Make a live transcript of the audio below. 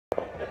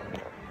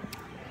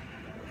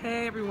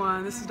Hey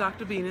everyone, this is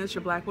Dr. Venus,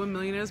 your Black Women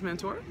Millionaires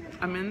mentor.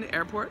 I'm in the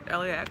airport,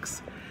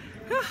 LAX.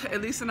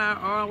 Elise and I are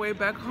on our way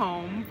back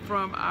home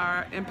from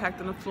our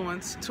Impact and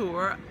Affluence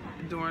tour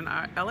during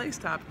our LA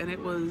stop, and it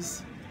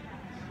was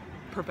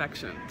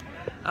perfection.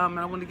 And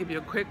I want to give you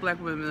a quick Black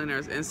Women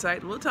Millionaires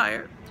insight. A little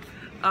tired.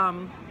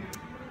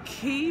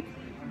 Keep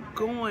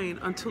going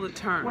until it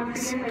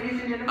turns.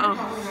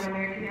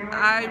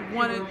 I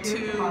wanted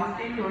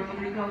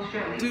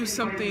to do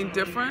something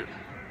different.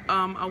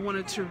 I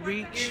wanted to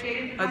reach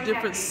a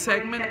different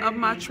segment of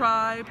my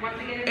tribe,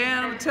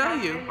 and I'll tell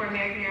you,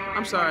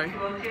 I'm sorry,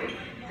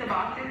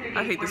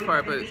 I hate this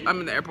part, but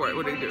I'm in the airport.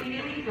 What do they do?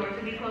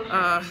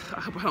 I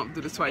hope I don't do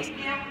this twice.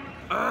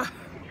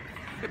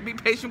 Be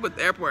patient with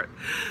the airport.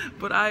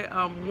 But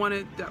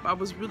I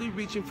was really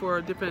reaching for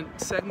a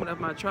different segment of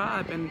my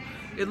tribe, and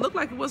it looked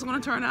like it wasn't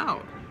going to turn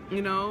out.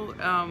 You know,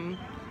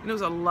 there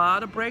was a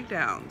lot of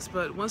breakdowns,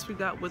 but once we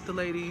got with the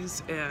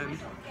ladies and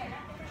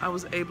I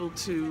was able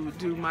to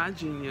do my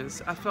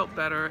genius, I felt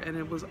better, and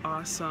it was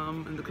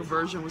awesome, and the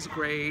conversion was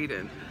great,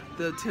 and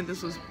the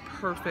attendance was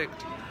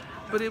perfect.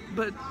 But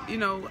you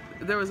know,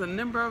 there was a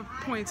number of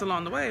points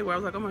along the way where I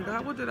was like, oh my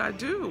God, what did I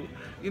do?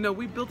 You know,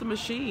 we built a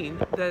machine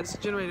that's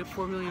generated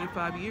 $4 million in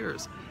 5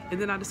 years,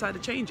 and then I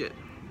decided to change it.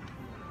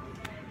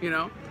 You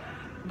know,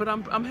 but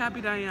I'm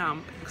happy that I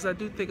am, because I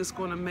do think it's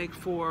going to make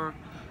for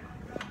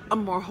a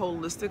more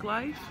holistic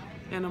life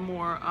and a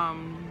more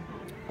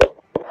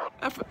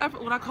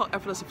what I call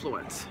effortless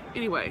affluence.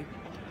 Anyway,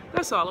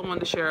 that's all I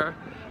wanted to share.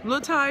 I'm a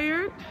little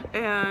tired,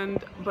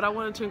 but I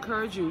wanted to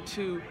encourage you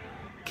to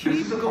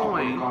keep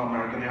going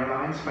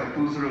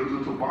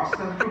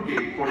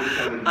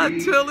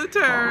until it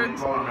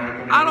turns.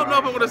 I don't know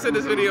if I'm going to send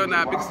this video or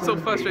not because I'm so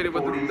frustrated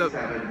with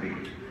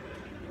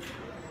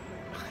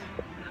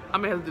I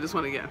may have to do this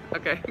one again,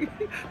 okay?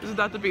 This is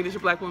Dr. Venus,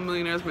 your Black Women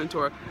Millionaires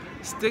mentor.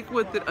 Stick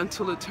with it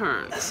until it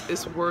turns.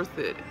 It's worth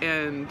it,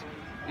 and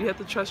you have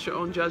to trust your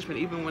own judgment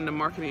even when the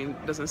marketing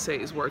doesn't say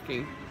it's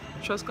working.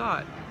 Trust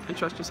God and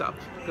trust yourself.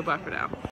 Goodbye for now.